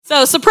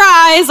So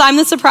surprise, I'm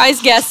the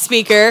surprise guest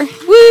speaker.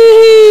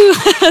 Woo!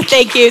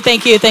 Thank you.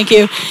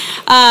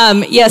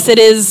 Yes, it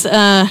is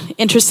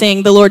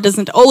interesting. The Lord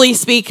doesn't only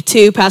speak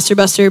to Pastor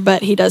Buster,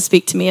 but he does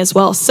speak to me as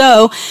well.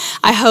 So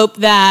I hope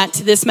that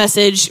this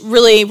message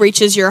really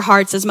reaches your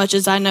hearts as much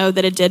as I know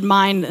that it did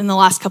mine in the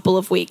last couple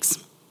of weeks.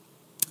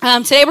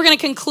 Today we're going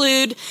to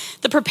conclude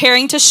the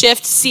Preparing to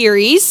Shift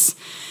series.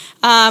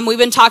 We've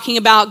been talking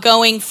about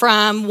going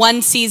from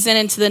one season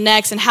into the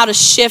next and how to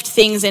shift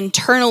things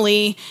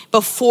internally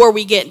before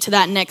we get to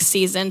that next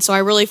season. So I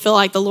really feel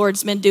like the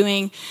Lord's been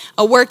doing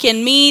a work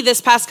in me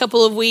this past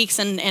couple of weeks,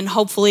 and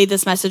hopefully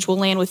this message will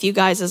land with you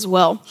guys as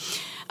well.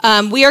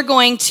 We are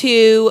going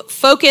to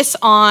focus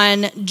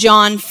on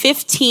John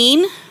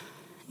 15,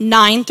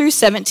 9 through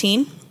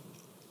 17.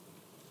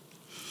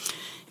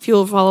 If you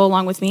will follow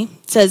along with me.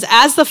 It says,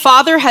 "As the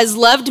Father has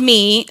loved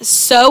me,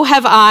 so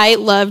have I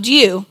loved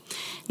you.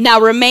 Now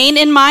remain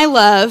in my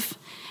love.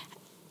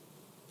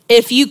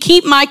 If you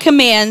keep my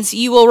commands,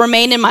 you will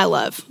remain in my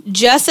love,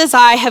 just as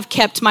I have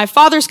kept my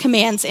Father's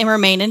commands and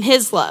remain in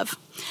his love.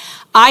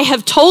 I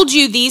have told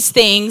you these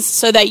things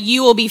so that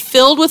you will be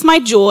filled with my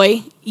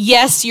joy.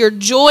 Yes, your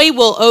joy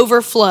will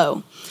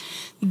overflow.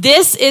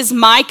 This is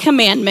my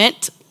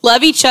commandment.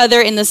 Love each other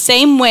in the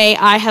same way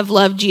I have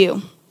loved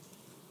you.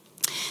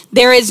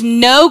 There is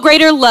no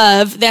greater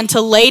love than to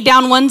lay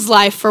down one's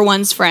life for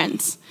one's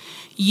friends.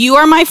 You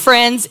are my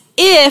friends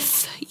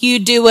if you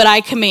do what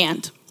I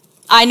command.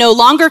 I no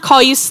longer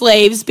call you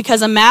slaves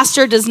because a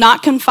master does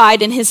not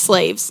confide in his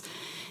slaves.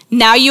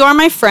 Now you are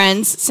my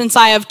friends since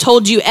I have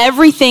told you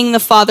everything the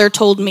Father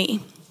told me.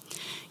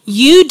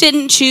 You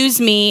didn't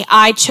choose me,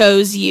 I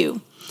chose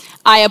you.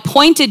 I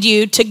appointed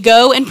you to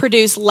go and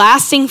produce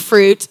lasting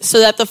fruit so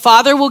that the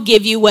Father will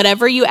give you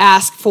whatever you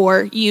ask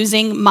for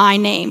using my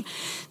name.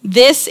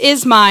 This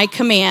is my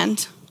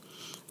command.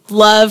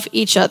 Love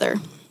each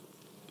other."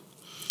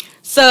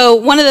 So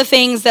one of the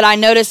things that I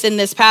noticed in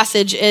this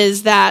passage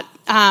is that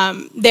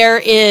there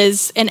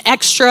is an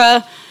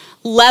extra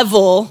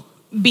level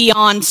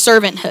beyond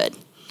servanthood.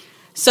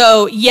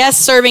 So yes,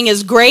 serving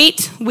is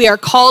great. We are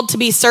called to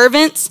be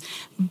servants.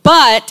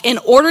 But in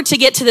order to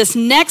get to this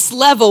next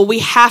level, we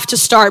have to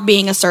start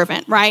being a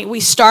servant, right? We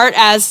start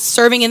as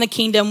serving in the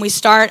kingdom. We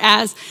start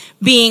as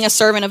being a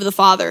servant of the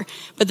Father.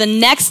 But the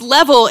next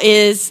level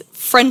is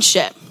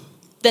friendship.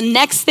 The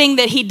next thing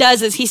that he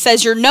does is he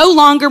says, you're no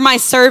longer my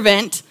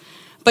servant,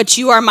 but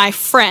you are my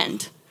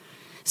friend.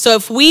 So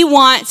if we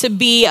want to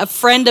be a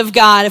friend of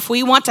God, if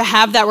we want to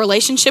have that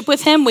relationship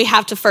with him, we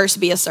have to first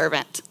be a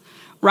servant,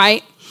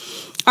 right?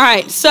 All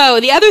right,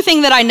 so the other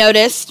thing that I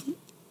noticed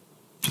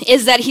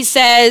is that he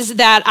says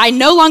that I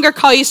no longer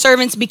call you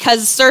servants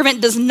because a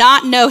servant does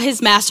not know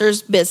his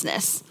master's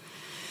business.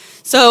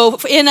 So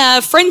in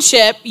a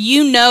friendship,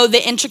 you know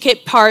the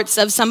intricate parts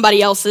of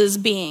somebody else's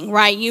being,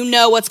 right? You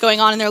know what's going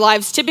on in their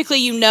lives. Typically,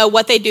 you know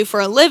what they do for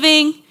a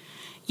living.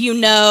 You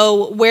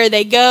know where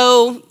they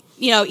go,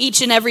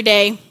 each and every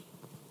day.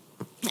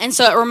 And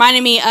so it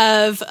reminded me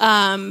of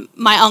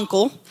my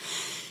uncle.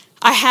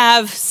 I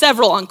have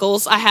several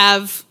uncles.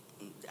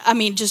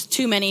 Just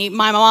too many.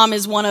 My mom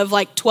is one of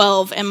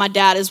 12, and my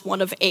dad is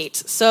one of 8.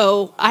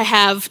 So I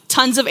have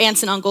tons of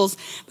aunts and uncles.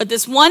 But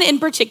this one in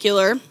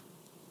particular,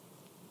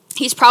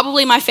 he's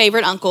probably my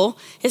favorite uncle.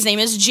 His name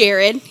is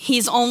Jared.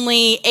 He's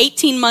only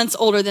 18 months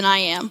older than I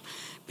am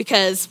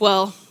because,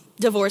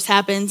 divorce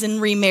happens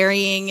and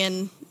remarrying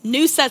and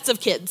new sets of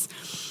kids.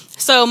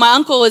 So my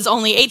uncle is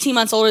only 18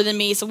 months older than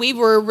me, so we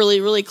were really,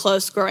 really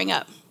close growing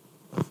up.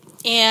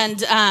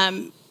 And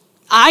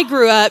I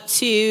grew up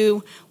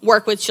to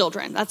work with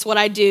children. That's what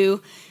I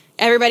do.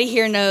 Everybody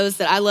here knows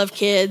that I love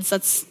kids.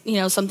 That's,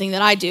 something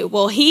that I do.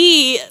 Well,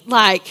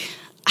 I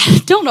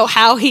don't know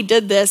how he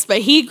did this, but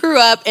he grew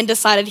up and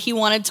decided he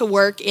wanted to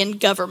work in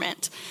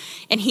government.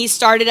 And he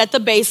started at the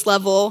base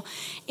level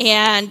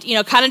and,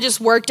 kind of just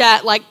worked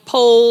at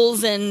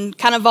polls and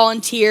kind of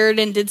volunteered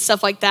and did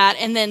stuff like that.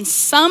 And then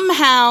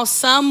somehow,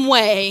 some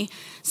way,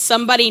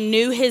 somebody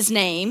knew his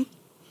name,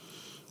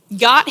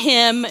 got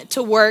him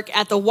to work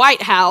at the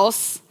White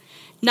House.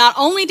 Not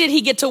only did he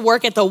get to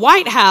work at the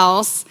White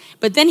House,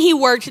 but then he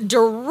worked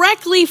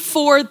directly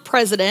for the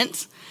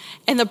president.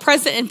 And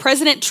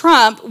President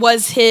Trump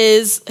was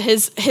his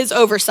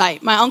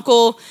oversight. My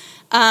uncle,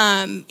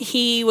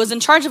 he was in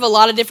charge of a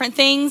lot of different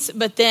things,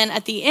 but then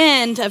at the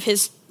end of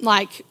his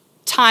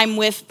time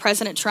with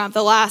President Trump,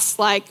 the last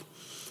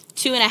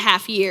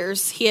 2.5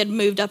 years, he had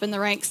moved up in the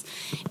ranks,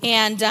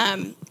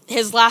 and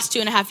his last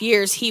 2.5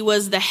 years, he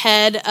was the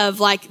head of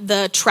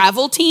the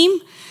travel team.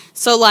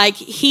 So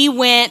he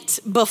went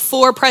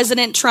before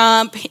President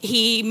Trump.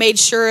 He made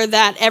sure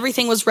that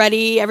everything was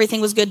ready, everything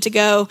was good to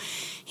go.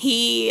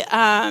 He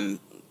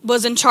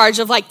was in charge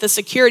of the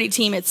security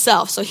team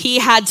itself. So he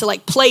had to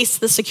place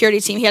the security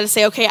team. He had to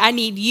say, okay, I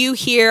need you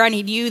here, I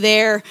need you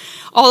there,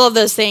 all of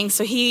those things.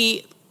 So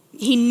he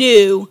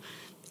knew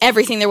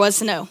everything there was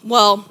to know.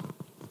 Well,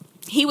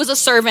 he was a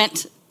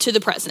servant to the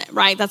president,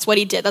 right? That's what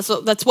he did.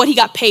 That's what he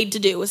got paid to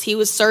do, was he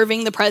was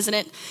serving the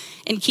president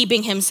and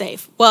keeping him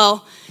safe.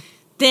 Well,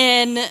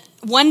 then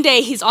one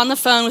day he's on the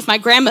phone with my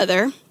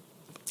grandmother, and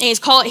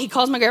he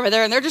calls my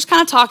grandmother, and they're just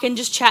kind of talking,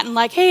 just chatting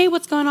like, hey,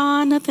 what's going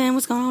on? Nothing.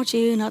 What's going on with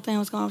you? Nothing.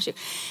 What's going on with you?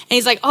 And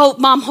he's like, oh,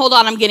 Mom, hold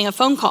on. I'm getting a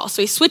phone call.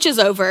 So he switches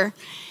over,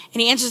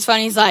 and he answers the phone.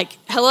 And he's like,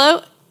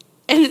 hello?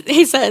 And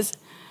he says,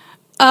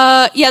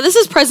 yeah, this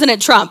is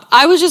President Trump.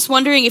 I was just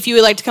wondering if you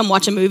would like to come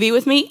watch a movie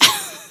with me.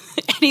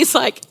 And he's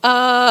like,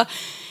 yeah,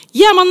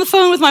 I'm on the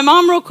phone with my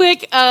mom real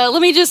quick.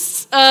 Let me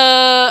just,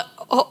 and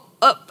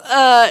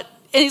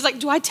he's like,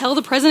 do I tell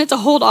the president to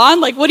hold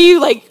on? Like, what are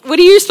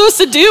you supposed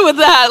to do with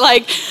that?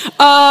 Like,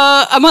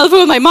 I'm on the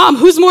phone with my mom.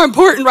 Who's more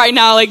important right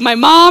now? Like, my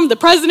mom, the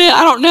president?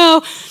 I don't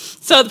know.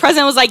 So the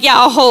president was like, yeah,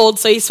 I'll hold.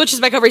 So he switches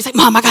back over. He's like,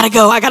 Mom, I gotta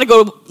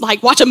go,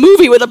 like, watch a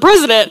movie with the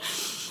president.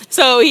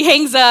 So he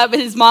hangs up,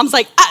 and his mom's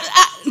like,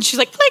 and she's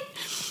like, click.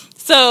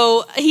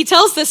 So he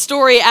tells this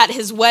story at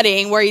his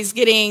wedding where he's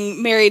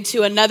getting married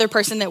to another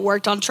person that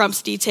worked on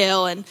Trump's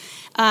detail. And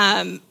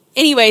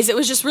anyways, it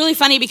was just really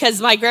funny because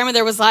my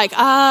grandmother was like,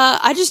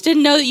 I just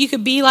didn't know that you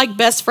could be like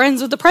best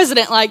friends with the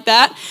president like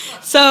that.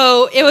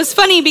 So it was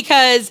funny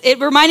because it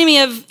reminded me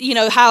of,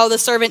 how the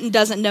servant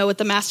doesn't know what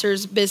the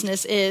master's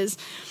business is,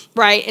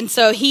 right? And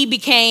so he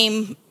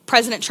became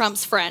President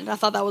Trump's friend. I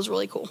thought that was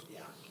really cool.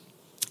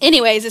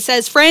 Anyways, it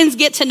says, friends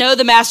get to know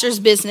the master's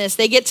business.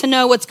 They get to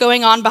know what's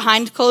going on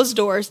behind closed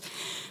doors.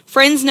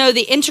 Friends know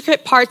the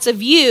intricate parts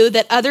of you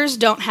that others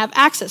don't have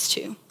access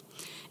to.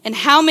 And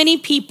how many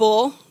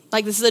people,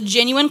 like this is a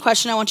genuine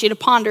question, I want you to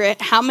ponder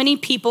it. How many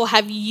people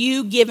have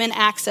you given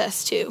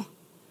access to?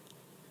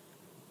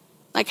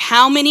 Like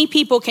how many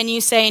people can you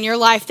say in your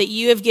life that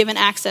you have given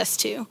access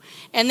to?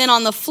 And then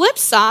on the flip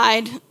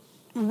side,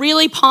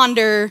 really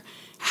ponder,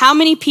 how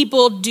many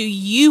people do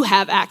you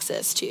have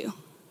access to?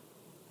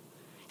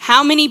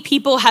 How many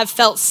people have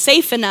felt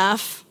safe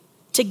enough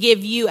to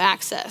give you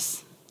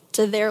access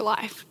to their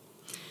life?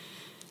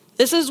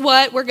 This is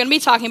what we're going to be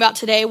talking about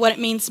today, what it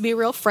means to be a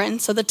real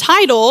friend. So the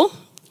title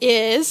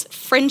is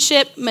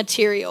Friendship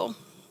Material.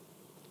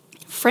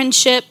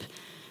 Friendship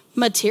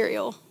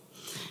Material.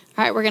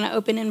 All right, we're going to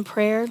open in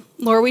prayer.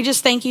 Lord, we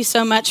just thank you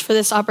so much for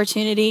this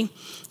opportunity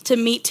to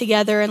meet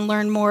together and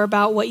learn more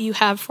about what you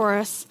have for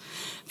us.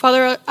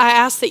 Father, I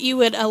ask that you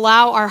would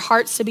allow our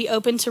hearts to be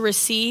open to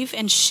receive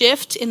and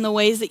shift in the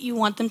ways that you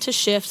want them to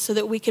shift so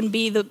that we can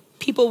be the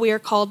people we are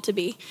called to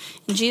be.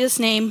 In Jesus'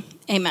 name,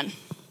 amen.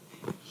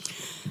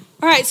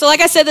 All right, so like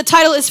I said, the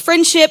title is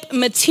Friendship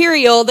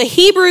Material. The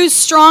Hebrew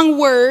strong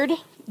word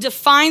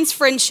defines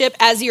friendship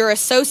as your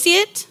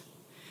associate,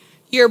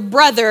 your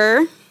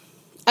brother,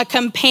 a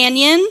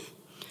companion,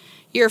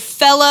 your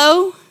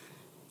fellow,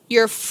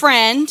 your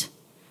friend,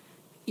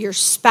 your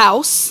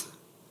spouse,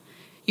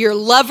 your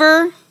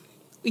lover,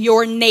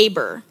 your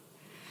neighbor.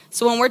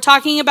 So when we're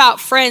talking about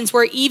friends,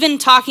 we're even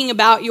talking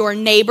about your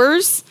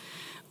neighbors.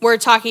 We're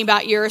talking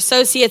about your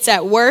associates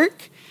at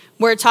work.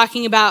 We're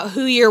talking about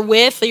who you're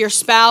with, your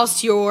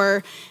spouse,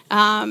 your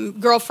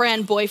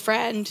girlfriend,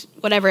 boyfriend,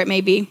 whatever it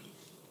may be.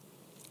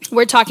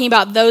 We're talking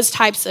about those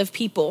types of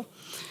people.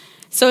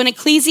 So in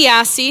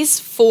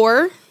Ecclesiastes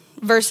 4,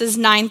 verses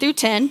 9 through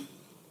 10,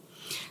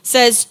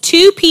 says,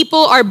 2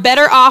 people are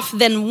better off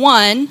than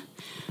one,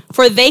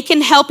 for they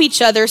can help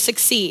each other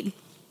succeed.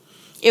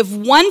 If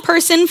one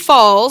person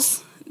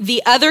falls,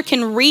 the other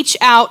can reach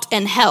out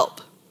and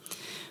help.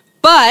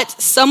 But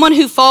someone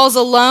who falls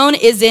alone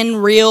is in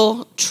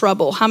real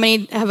trouble. How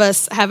many of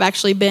us have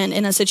actually been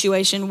in a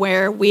situation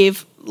where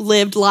we've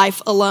lived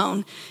life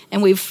alone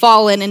and we've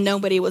fallen and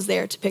nobody was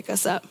there to pick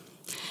us up?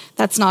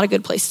 That's not a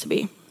good place to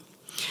be.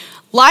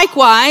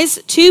 Likewise,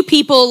 2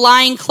 people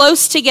lying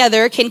close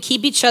together can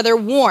keep each other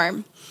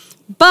warm.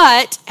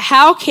 But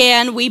how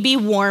can we be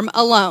warm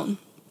alone?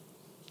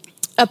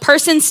 A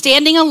person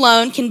standing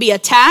alone can be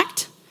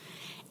attacked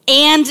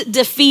and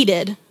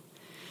defeated,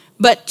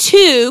 but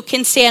 2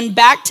 can stand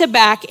back to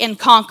back and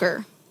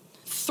conquer.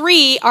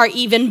 3 are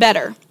even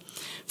better.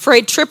 For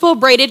a triple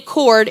braided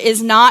cord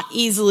is not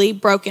easily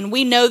broken.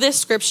 We know this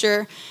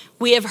scripture.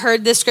 We have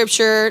heard this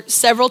scripture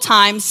several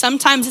times.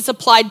 Sometimes it's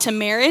applied to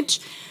marriage.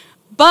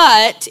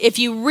 But if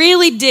you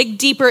really dig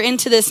deeper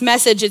into this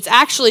message, it's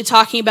actually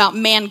talking about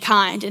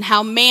mankind and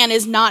how man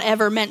is not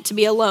ever meant to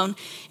be alone.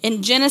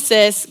 In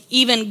Genesis,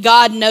 even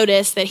God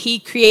noticed that he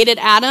created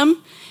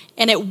Adam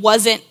and it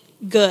wasn't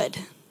good.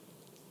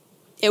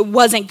 It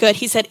wasn't good.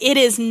 He said, it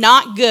is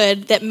not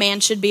good that man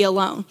should be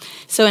alone.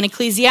 So in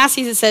Ecclesiastes,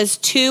 it says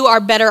 2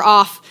 are better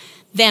off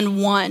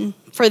than one,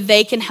 for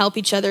they can help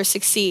each other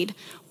succeed.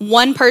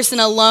 One person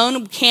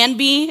alone can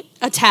be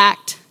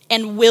attacked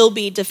and will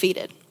be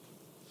defeated.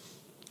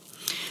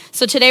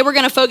 So today we're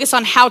going to focus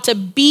on how to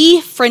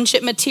be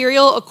friendship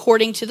material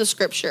according to the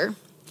scripture.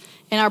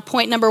 And our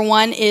point number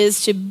 1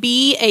 is to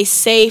be a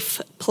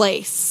safe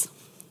place.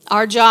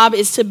 Our job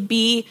is to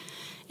be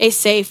a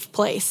safe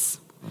place.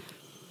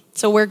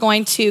 So we're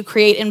going to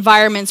create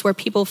environments where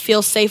people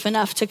feel safe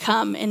enough to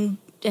come and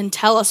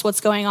tell us what's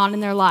going on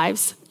in their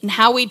lives. And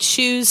how we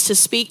choose to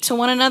speak to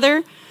one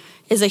another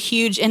is a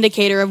huge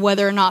indicator of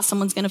whether or not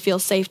someone's going to feel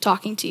safe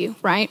talking to you,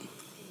 right?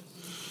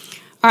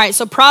 All right,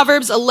 so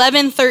Proverbs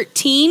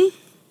 11:13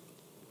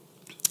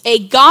 A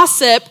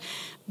gossip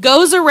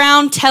goes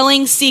around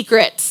telling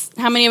secrets.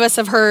 How many of us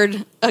have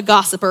heard a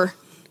gossiper?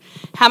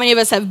 How many of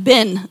us have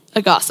been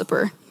a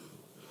gossiper?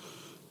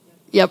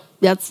 Yep,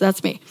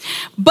 that's me.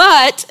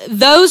 But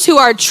those who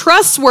are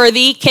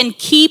trustworthy can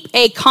keep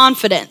a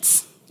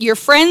confidence. Your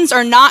friends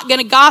are not going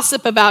to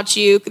gossip about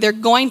you. They're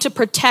going to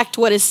protect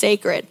what is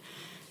sacred,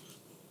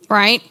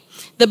 right?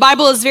 The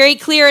Bible is very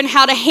clear in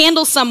how to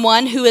handle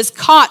someone who is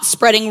caught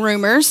spreading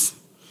rumors,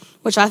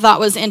 which I thought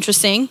was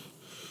interesting.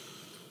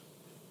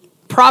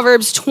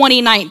 Proverbs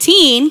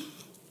 20:19,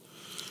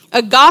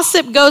 a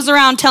gossip goes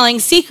around telling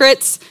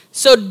secrets,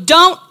 so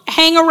don't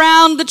hang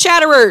around the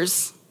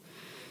chatterers.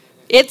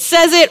 It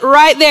says it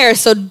right there,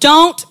 so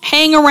don't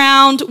hang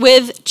around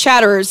with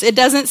chatterers. It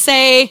doesn't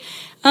say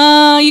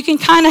you can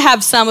kind of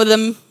have some of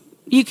them.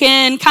 You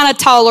can kind of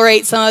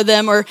tolerate some of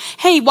them, or,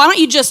 hey, why don't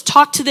you just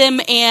talk to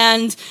them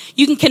and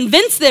you can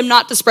convince them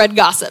not to spread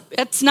gossip.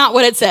 That's not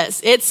what it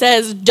says. It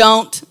says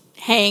don't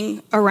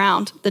hang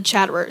around the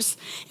chatterers.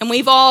 And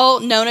we've all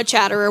known a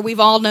chatterer. We've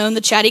all known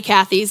the chatty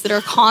Cathys that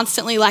are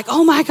constantly like,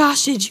 oh my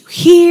gosh, did you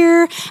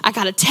hear? I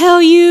got to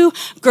tell you,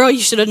 girl, you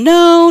should have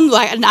known.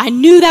 Like, I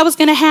knew that was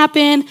going to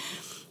happen.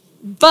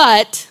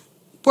 But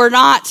we're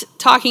not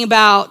talking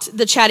about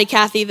the chatty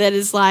Cathy that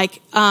is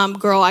like,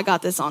 girl, I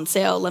got this on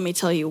sale. Let me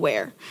tell you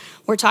where.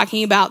 We're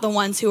talking about the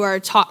ones who are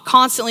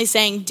constantly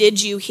saying,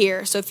 did you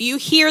hear? So if you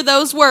hear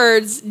those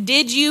words,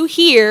 did you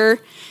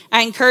hear?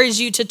 I encourage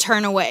you to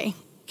turn away,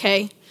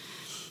 okay?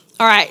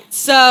 All right,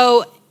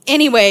 so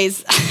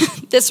anyways,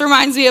 this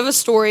reminds me of a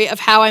story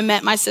of how I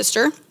met my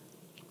sister.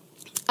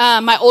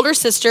 My older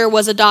sister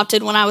was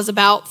adopted when I was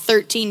about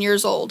 13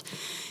 years old.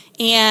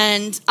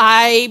 And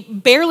I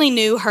barely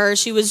knew her.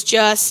 She was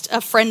just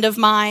a friend of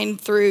mine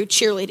through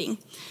cheerleading.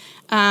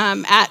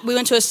 We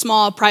went to a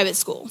small private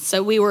school,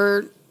 so we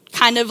were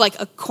kind of like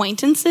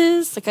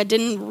acquaintances. Like I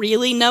didn't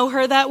really know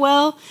her that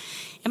well.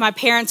 And my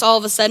parents all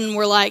of a sudden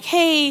were like,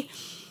 hey,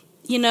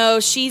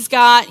 she's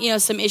got,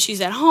 some issues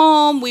at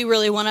home. We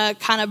really want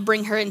to kind of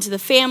bring her into the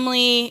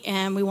family,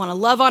 and we want to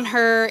love on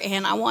her,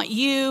 and I want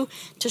you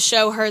to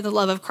show her the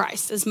love of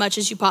Christ as much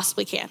as you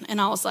possibly can.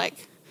 And I was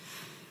like,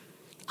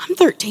 I'm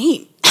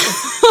 13.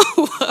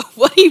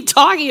 What are you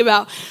talking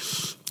about?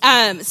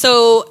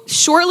 So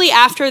shortly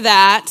after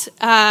that,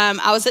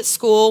 I was at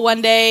school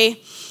one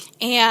day,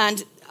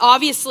 and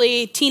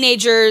obviously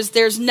teenagers,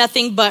 there's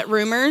nothing but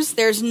rumors.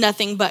 There's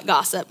nothing but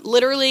gossip.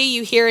 Literally,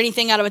 you hear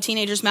anything out of a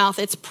teenager's mouth,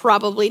 it's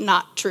probably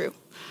not true.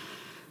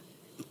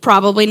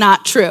 Probably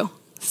not true.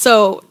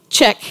 So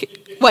check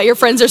what your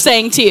friends are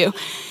saying to you.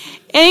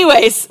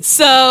 Anyways,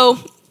 so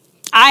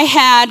I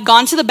had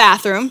gone to the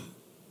bathroom,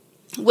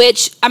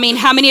 which,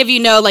 how many of you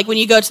know, like when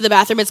you go to the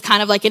bathroom, it's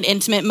kind of like an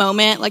intimate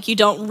moment. Like you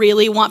don't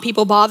really want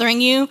people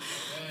bothering you.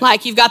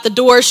 Like you've got the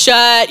door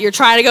shut. You're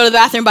trying to go to the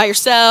bathroom by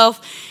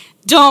yourself.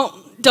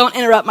 Don't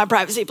interrupt my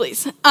privacy,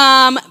 please.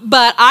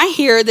 But I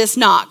hear this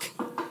knock,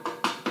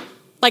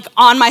 like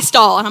on my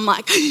stall. And I'm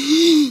like,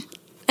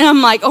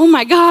 oh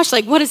my gosh,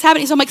 like what is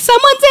happening? So I'm like,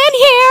 someone's in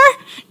here.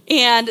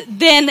 And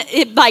then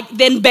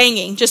then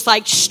banging, just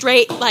like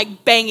straight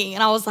like banging.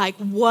 And I was like,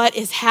 what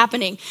is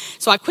happening?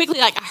 So I quickly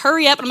I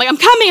hurry up and I'm like,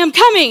 I'm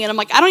coming. And I'm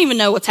like, I don't even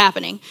know what's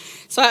happening.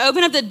 So I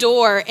open up the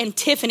door and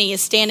Tiffany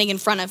is standing in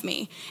front of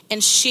me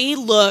and she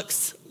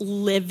looks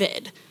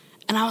livid.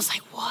 And I was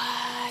like,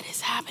 what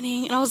is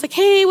happening? And I was like,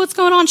 hey, what's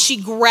going on?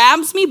 She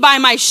grabs me by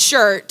my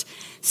shirt.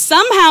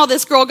 Somehow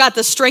this girl got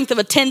the strength of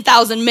a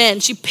 10,000 men.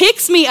 She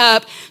picks me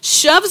up,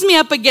 shoves me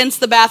up against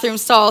the bathroom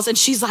stalls, and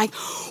she's like,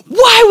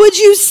 why would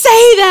you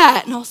say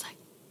that? And I was like,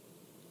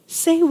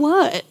 say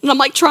what? And I'm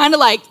like trying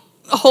to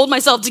hold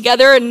myself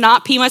together and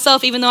not pee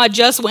myself even though I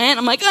just went.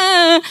 I'm like,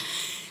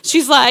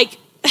 She's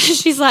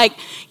like,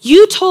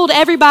 you told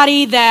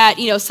everybody that,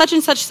 such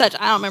and such. I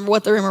don't remember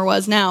what the rumor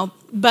was now,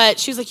 but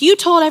she was like, you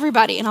told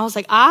everybody. And I was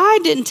like, I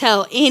didn't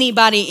tell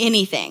anybody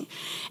anything.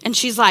 And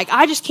she's like,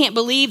 I just can't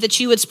believe that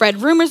you would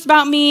spread rumors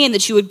about me and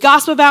that you would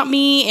gossip about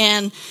me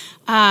and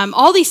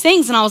all these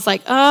things. And I was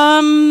like,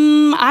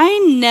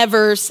 I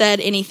never said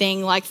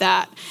anything like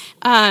that.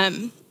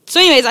 So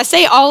anyways, I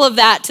say all of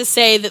that to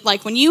say that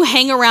when you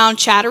hang around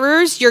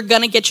chatterers, you're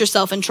going to get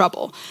yourself in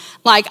trouble.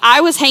 I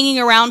was hanging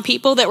around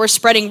people that were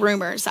spreading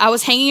rumors. I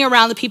was hanging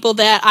around the people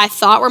that I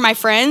thought were my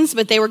friends,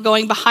 but they were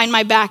going behind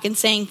my back and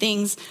saying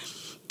things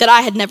that I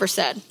had never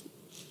said.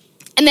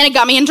 And then it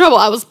got me in trouble.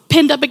 I was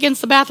pinned up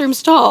against the bathroom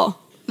stall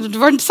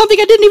for something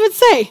I didn't even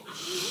say.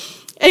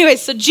 Anyway,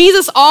 so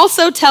Jesus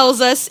also tells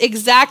us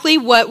exactly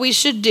what we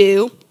should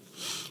do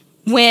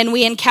when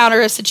we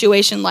encounter a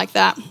situation like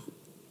that.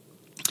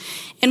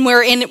 And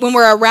when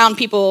we're around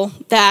people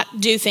that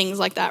do things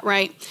like that,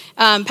 right?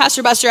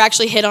 Pastor Buster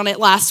actually hit on it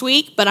last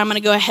week, but I'm going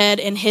to go ahead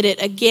and hit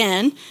it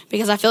again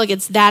because I feel like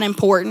it's that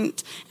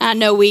important. I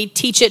know we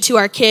teach it to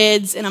our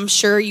kids, and I'm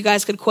sure you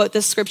guys could quote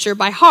this scripture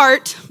by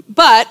heart,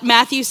 but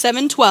Matthew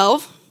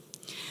 7:12,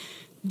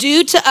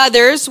 do to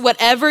others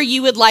whatever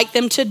you would like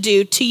them to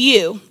do to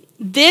you.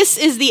 This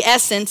is the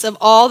essence of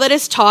all that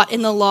is taught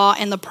in the law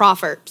and the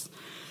prophets.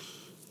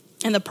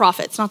 And the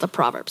prophets, not the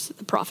Proverbs,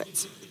 the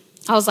prophets.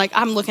 I was like,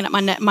 I'm looking at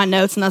my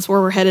notes, and that's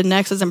where we're headed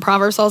next is in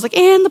Proverbs. So I was like,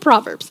 and the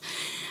Proverbs.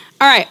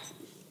 All right.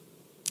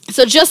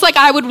 So just like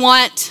I would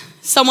want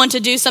someone to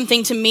do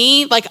something to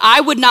me, like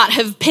I would not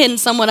have pinned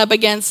someone up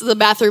against the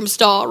bathroom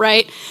stall,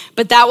 right?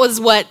 But that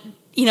was what,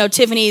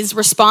 Tiffany's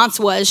response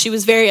was. She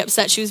was very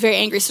upset. She was very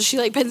angry. So she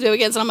pins me up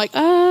against, and I'm like,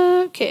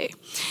 okay.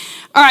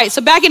 All right.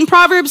 So back in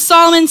Proverbs,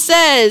 Solomon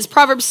says,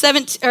 Proverbs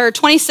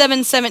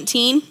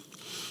 27:17,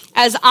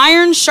 as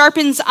iron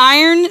sharpens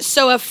iron,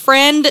 so a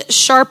friend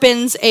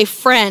sharpens a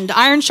friend.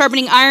 Iron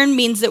sharpening iron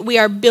means that we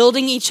are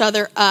building each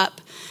other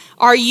up.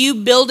 Are you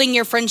building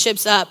your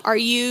friendships up? Are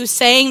you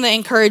saying the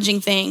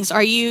encouraging things?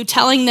 Are you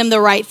telling them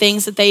the right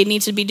things that they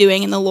need to be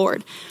doing in the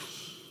Lord?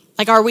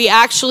 Are we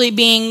actually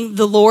being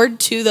the Lord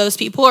to those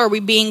people? Are we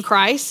being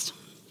Christ?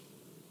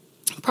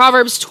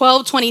 Proverbs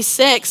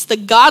 12:26, the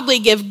godly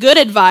give good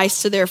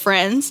advice to their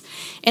friends,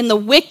 and the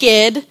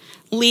wicked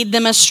lead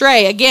them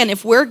astray. Again,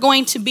 if we're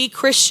going to be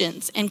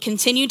Christians and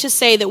continue to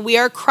say that we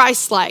are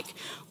Christ-like,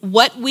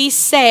 what we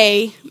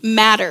say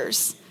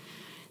matters.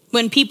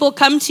 When people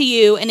come to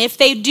you, and if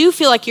they do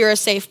feel like you're a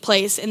safe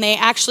place and they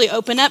actually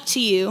open up to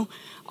you,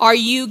 are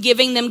you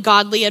giving them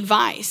godly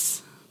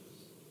advice?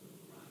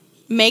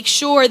 Make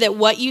sure that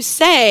what you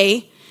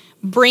say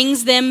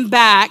brings them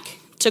back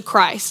to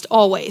Christ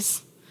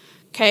always.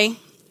 Okay?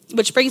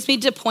 Which brings me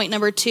to point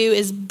number 2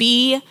 is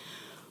be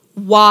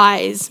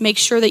wise. Make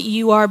sure that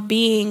you are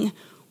being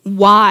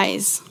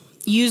wise.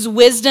 Use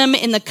wisdom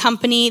in the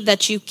company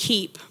that you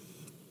keep.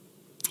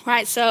 All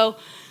right, so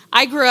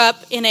I grew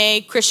up in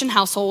a Christian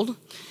household.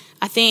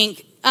 I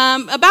think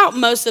about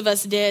most of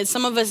us did.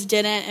 Some of us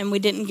didn't, and we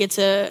didn't get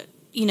to,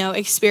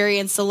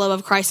 experience the love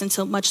of Christ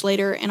until much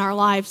later in our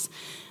lives.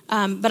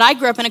 But I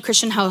grew up in a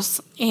Christian house,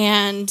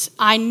 and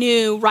I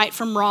knew right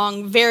from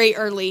wrong very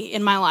early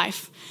in my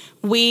life.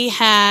 We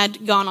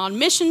had gone on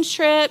mission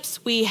trips.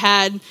 We'd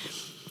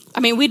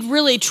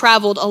really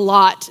traveled a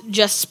lot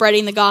just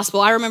spreading the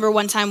gospel. I remember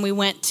one time we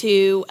went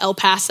to El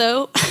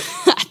Paso.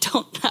 I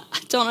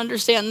don't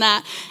understand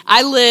that.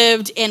 I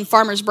lived in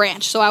Farmers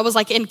Branch, so I was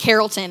in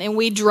Carrollton, and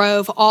we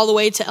drove all the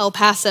way to El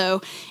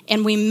Paso,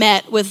 and we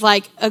met with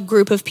a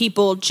group of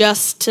people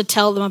just to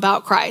tell them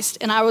about Christ.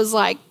 And I was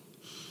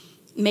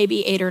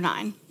maybe 8 or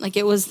 9.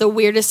 It was the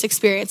weirdest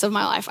experience of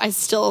my life. I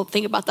still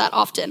think about that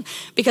often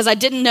because I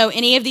didn't know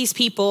any of these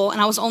people, and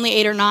I was only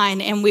 8 or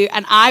 9,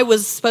 and I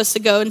was supposed to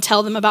go and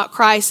tell them about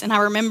Christ. And I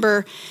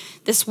remember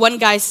this one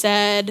guy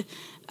said,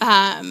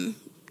 do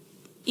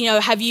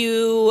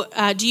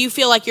you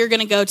feel like you're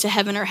going to go to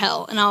heaven or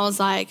hell? And I was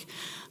like,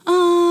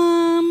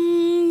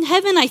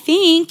 heaven, I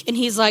think. And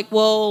he's like,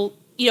 well,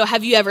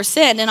 have you ever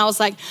sinned? And I was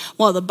like,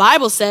 well, the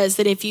Bible says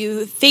that if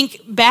you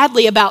think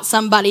badly about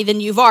somebody, then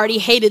you've already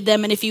hated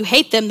them. And if you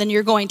hate them, then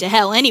you're going to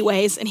hell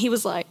anyways. And he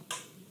was like,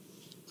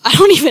 I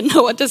don't even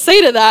know what to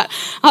say to that.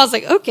 I was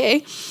like,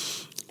 okay.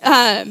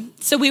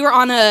 So we were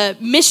on a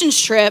missions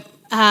trip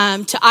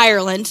to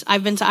Ireland.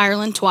 I've been to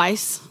Ireland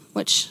twice,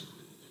 which,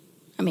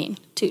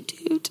 toot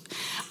toot.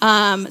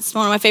 It's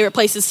one of my favorite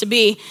places to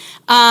be.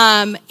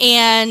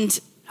 And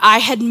I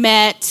had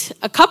met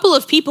a couple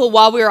of people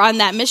while we were on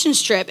that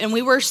missions trip, and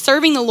we were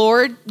serving the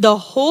Lord the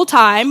whole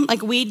time.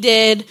 We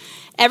did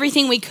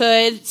everything we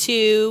could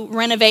to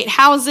renovate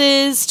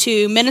houses,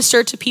 to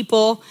minister to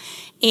people,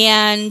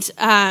 and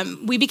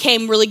we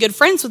became really good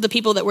friends with the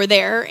people that were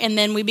there, and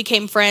then we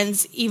became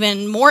friends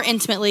even more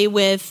intimately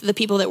with the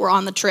people that were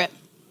on the trip.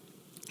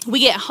 We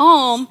get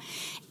home,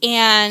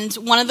 and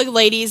one of the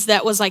ladies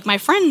that was my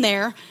friend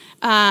there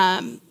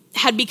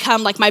had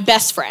become my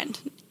best friend.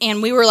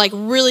 And we were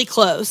really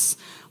close.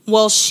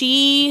 Well,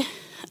 she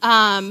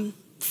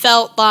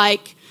felt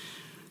like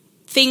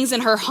things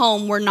in her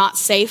home were not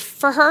safe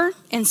for her.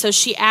 And so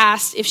she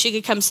asked if she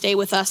could come stay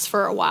with us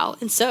for a while.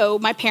 And so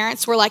my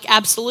parents were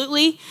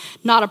absolutely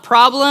not a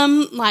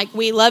problem.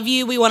 We love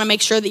you. We want to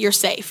make sure that you're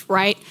safe,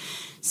 right?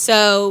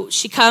 So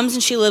she comes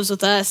and she lives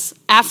with us.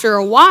 After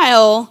a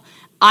while,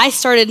 I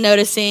started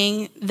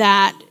noticing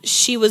that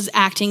she was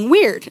acting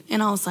weird.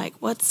 And I was like,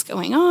 what's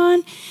going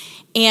on?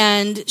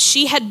 And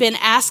she had been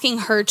asking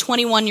her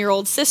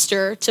 21-year-old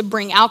sister to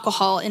bring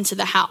alcohol into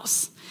the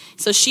house.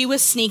 So she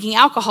was sneaking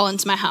alcohol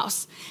into my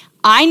house.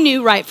 I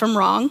knew right from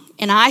wrong,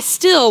 and I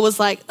still was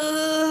like,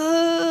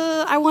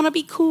 I want to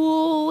be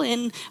cool,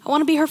 and I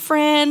want to be her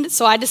friend.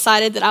 So I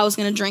decided that I was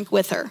going to drink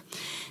with her.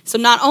 So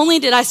not only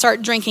did I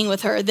start drinking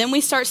with her, then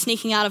we start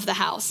sneaking out of the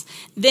house.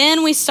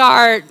 Then we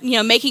start,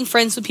 making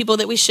friends with people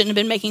that we shouldn't have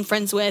been making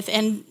friends with,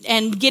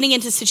 and getting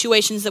into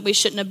situations that we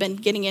shouldn't have been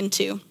getting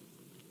into.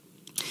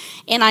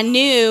 And I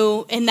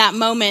knew in that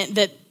moment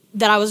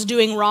that I was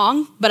doing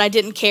wrong, but I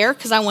didn't care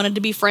because I wanted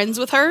to be friends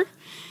with her.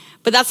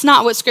 But that's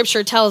not what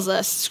Scripture tells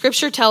us.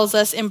 Scripture tells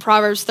us in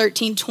Proverbs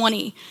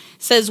 13:20,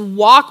 says,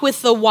 walk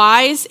with the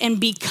wise and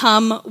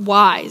become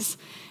wise.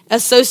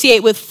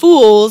 Associate with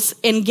fools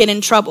and get in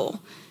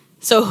trouble.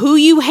 So who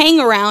you hang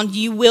around,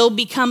 you will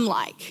become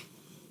like.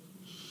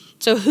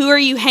 So who are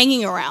you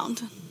hanging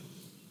around?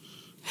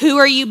 Who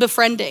are you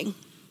befriending?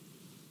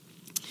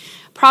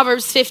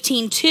 Proverbs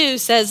 15:2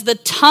 says, the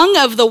tongue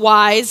of the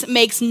wise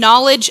makes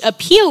knowledge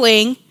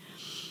appealing,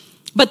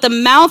 but the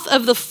mouth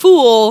of the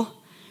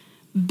fool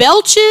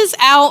belches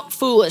out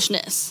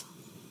foolishness.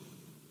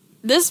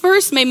 This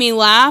verse made me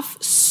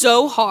laugh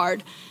so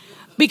hard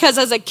because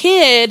as a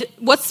kid,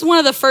 what's one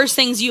of the first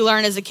things you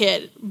learn as a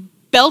kid?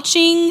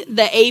 Belching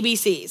the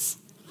ABCs.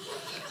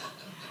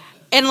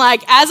 And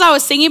like, as I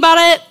was thinking about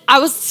it, I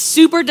was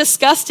super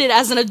disgusted.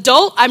 As an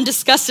adult, I'm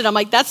disgusted. I'm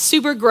like, that's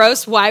super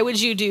gross. Why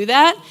would you do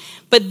that?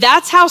 But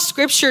that's how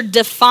scripture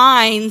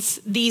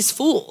defines these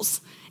fools,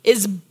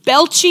 is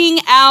belching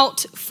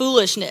out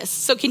foolishness.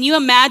 So can you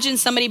imagine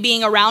somebody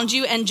being around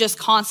you and just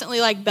constantly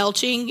like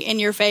belching in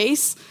your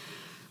face?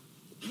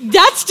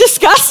 That's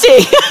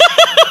disgusting.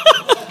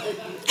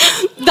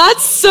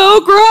 That's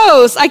so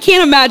gross. I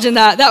can't imagine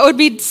that. That would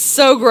be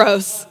so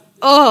gross.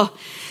 Oh.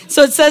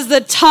 So it says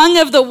the tongue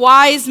of the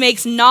wise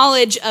makes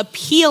knowledge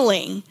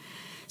appealing.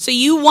 So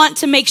you want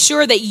to make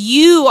sure that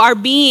you are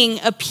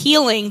being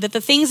appealing, that the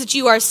things that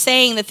you are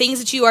saying, the things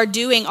that you are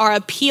doing are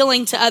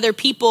appealing to other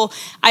people.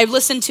 I've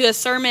listened to a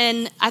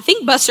sermon, I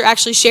think Buster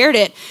actually shared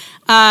it,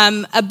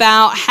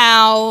 about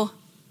how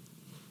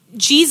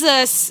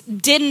Jesus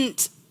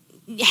didn't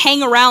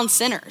hang around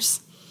sinners.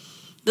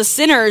 The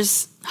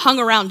sinners hung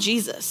around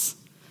Jesus.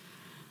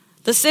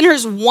 The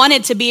sinners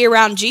wanted to be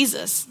around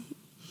Jesus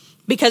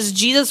because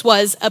Jesus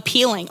was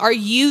appealing. Are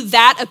you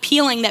that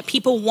appealing that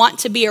people want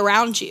to be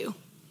around you?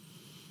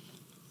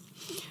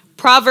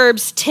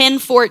 Proverbs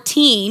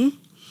 10:14,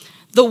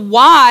 the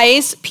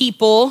wise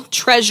people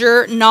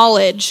treasure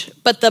knowledge,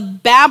 but the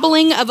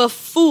babbling of a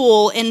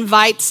fool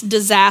invites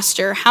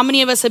disaster. How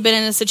many of us have been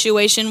in a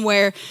situation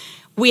where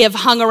we have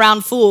hung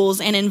around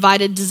fools and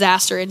invited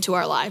disaster into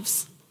our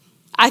lives?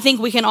 I think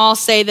we can all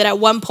say that at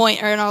one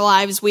point in our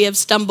lives, we have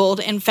stumbled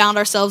and found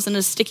ourselves in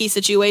a sticky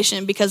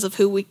situation because of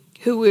who we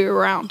were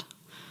around.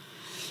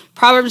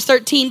 Proverbs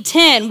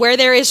 13:10, where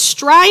there is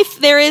strife,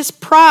 there is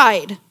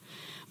pride,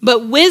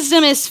 but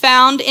wisdom is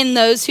found in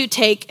those who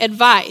take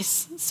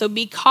advice. So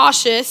be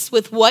cautious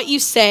with what you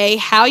say,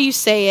 how you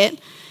say it,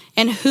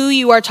 and who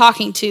you are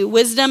talking to.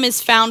 Wisdom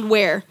is found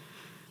where?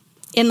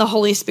 In the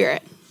Holy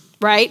Spirit,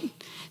 right?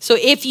 So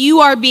if you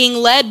are being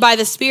led by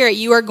the Spirit,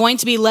 you are going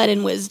to be led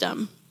in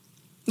wisdom.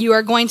 You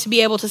are going to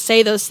be able to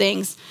say those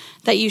things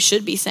that you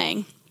should be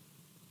saying.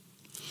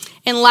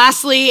 And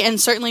lastly, and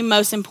certainly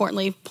most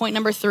importantly, point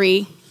number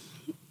 3,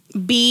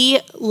 be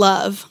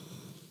love.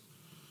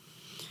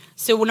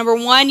 So number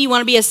 1, you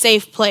want to be a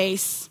safe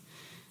place.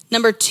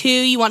 Number 2,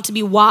 you want to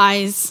be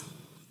wise.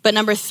 But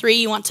number 3,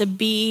 you want to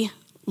be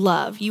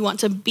love. You want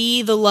to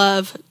be the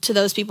love to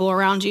those people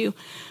around you.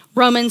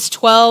 Romans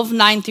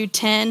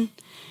 12:9-10.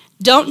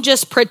 Don't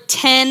just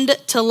pretend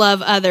to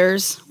love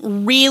others.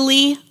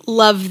 Really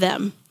love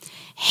them.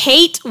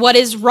 Hate what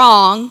is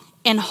wrong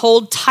and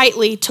hold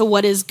tightly to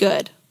what is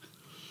good.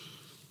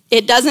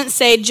 It doesn't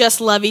say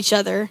just love each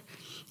other.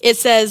 It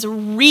says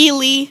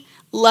really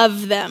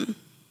love them.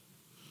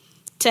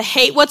 To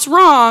hate what's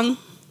wrong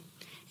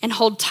and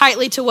hold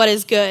tightly to what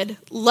is good.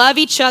 Love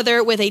each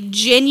other with a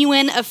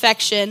genuine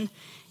affection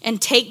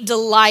and take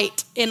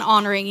delight in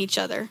honoring each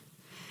other.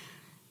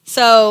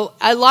 So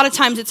a lot of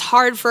times it's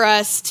hard for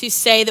us to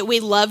say that we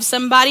love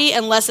somebody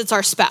unless it's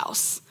our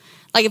spouse.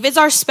 Like if it's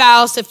our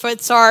spouse, if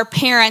it's our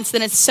parents,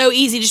 then it's so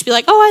easy to just be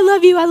like, oh, I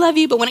love you, I love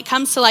you. But when it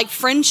comes to like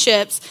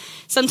friendships,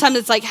 sometimes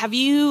it's like, have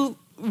you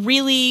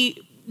really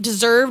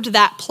deserved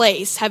that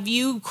place? Have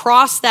you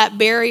crossed that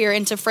barrier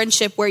into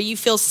friendship where you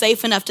feel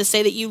safe enough to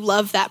say that you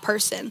love that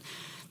person,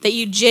 that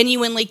you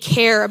genuinely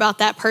care about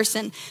that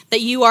person,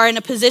 that you are in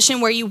a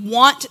position where you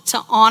want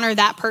to honor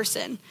that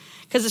person?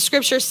 Because the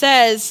scripture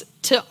says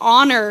to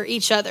honor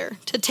each other,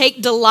 to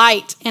take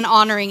delight in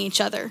honoring each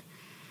other.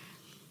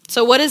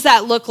 So what does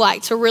that look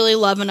like to really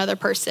love another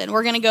person?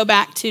 We're going to go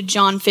back to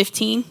John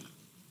 15,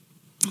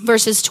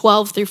 verses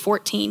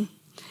 12-14. It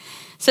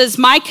says,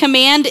 my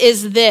command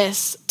is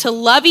this, to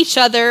love each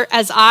other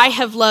as I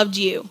have loved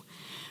you.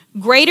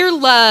 Greater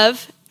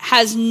love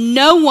has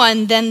no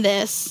one than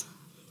this,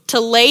 to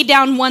lay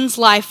down one's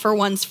life for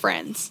one's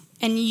friends.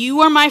 And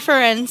you are my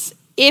friends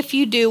if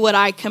you do what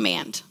I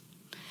command.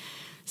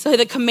 So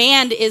the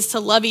command is to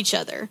love each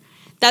other.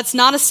 That's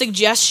not a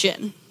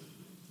suggestion.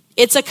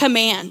 It's a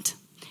command.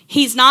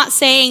 He's not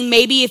saying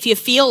maybe if you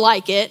feel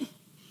like it.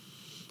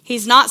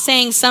 He's not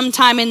saying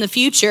sometime in the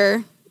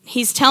future.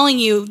 He's telling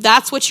you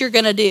that's what you're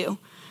going to do.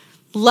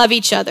 Love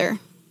each other.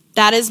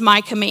 That is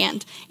my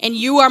command. And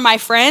you are my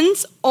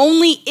friends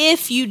only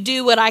if you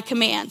do what I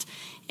command.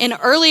 And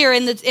earlier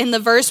in the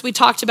verse, we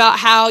talked about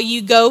how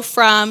you go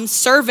from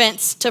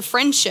servants to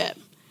friendship.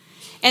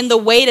 And the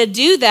way to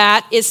do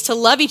that is to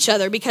love each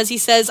other, because he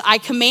says, I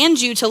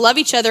command you to love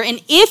each other.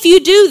 And if you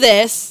do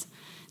this,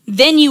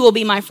 then you will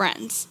be my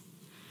friends.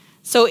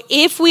 So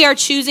if we are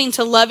choosing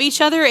to love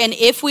each other, and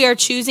if we are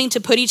choosing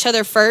to put each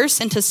other first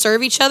and to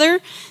serve each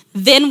other,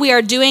 then we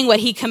are doing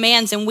what he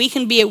commands, and we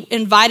can be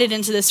invited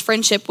into this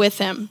friendship with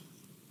him.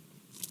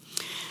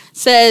 It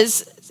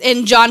says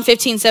in John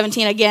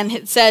 15:17 again,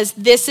 it says,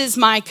 this is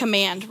my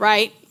command,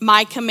 right?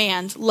 My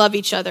command, love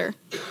each other.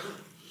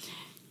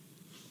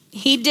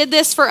 He did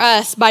this for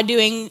us by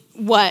doing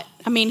what?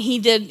 I mean,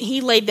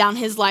 he laid down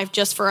his life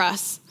just for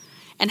us.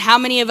 And how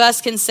many of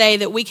us can say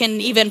that we can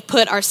even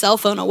put our cell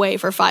phone away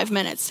for 5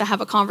 minutes to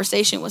have a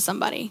conversation with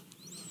somebody?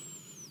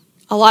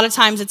 A lot of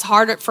times it's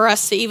harder for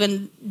us to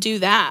even do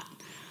that.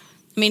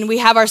 I mean, we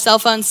have our cell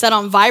phone set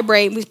on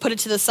vibrate. We put it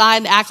to the side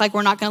and act like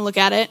we're not going to look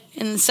at it.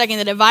 And the second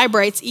that it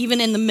vibrates,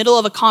 even in the middle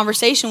of a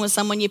conversation with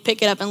someone, you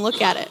pick it up and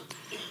look at it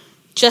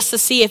just to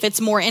see if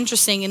it's more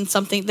interesting in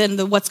something than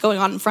what's going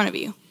on in front of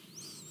you.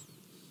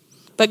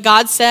 But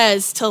God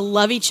says to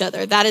love each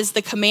other. That is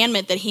the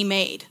commandment that he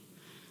made.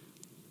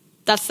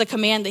 That's the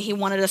command that he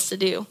wanted us to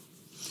do.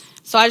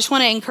 So I just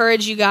want to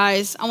encourage you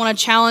guys. I want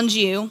to challenge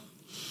you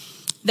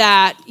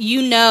that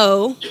you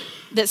know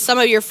that some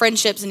of your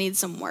friendships need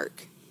some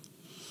work.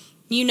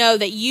 You know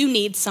that you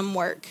need some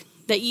work,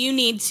 that you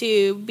need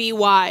to be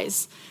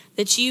wise,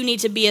 that you need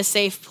to be a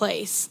safe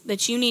place,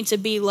 that you need to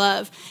be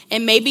love.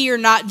 And maybe you're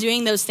not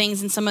doing those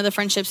things in some of the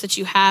friendships that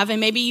you have, and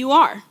maybe you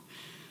are.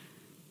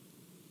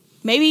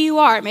 Maybe you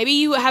are. Maybe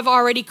you have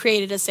already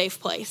created a safe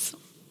place.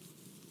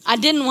 I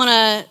didn't want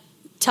to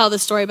tell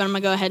this story, but I'm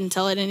going to go ahead and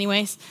tell it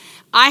anyways.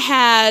 I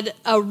had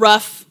a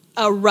rough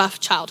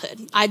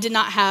childhood. I did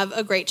not have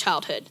a great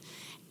childhood.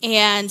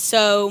 And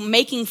so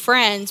making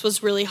friends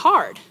was really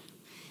hard.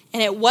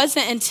 And it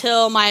wasn't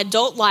until my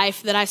adult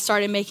life that I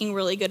started making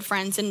really good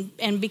friends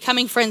and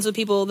becoming friends with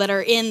people that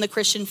are in the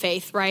Christian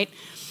faith, right?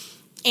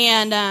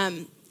 And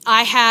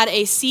I had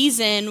a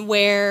season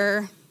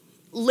where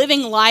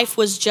living life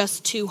was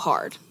just too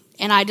hard.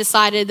 And I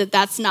decided that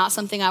that's not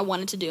something I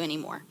wanted to do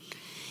anymore.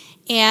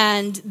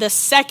 And the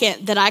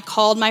second that I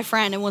called my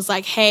friend and was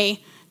like,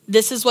 hey,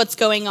 this is what's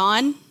going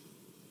on,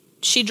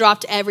 she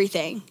dropped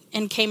everything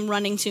and came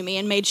running to me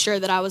and made sure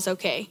that I was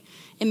okay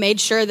and made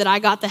sure that I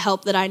got the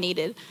help that I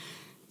needed.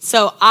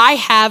 So I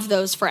have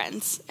those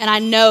friends, and I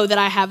know that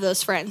I have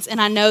those friends,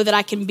 and I know that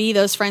I can be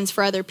those friends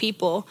for other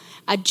people.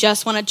 I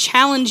just want to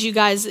challenge you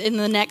guys in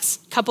the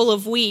next couple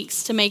of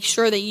weeks to make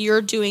sure that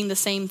you're doing the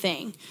same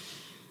thing,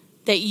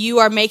 that you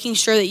are making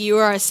sure that you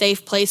are a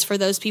safe place for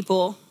those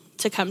people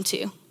to come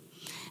to.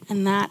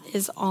 And that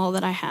is all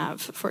that I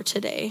have for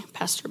today,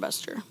 Pastor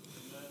Buster.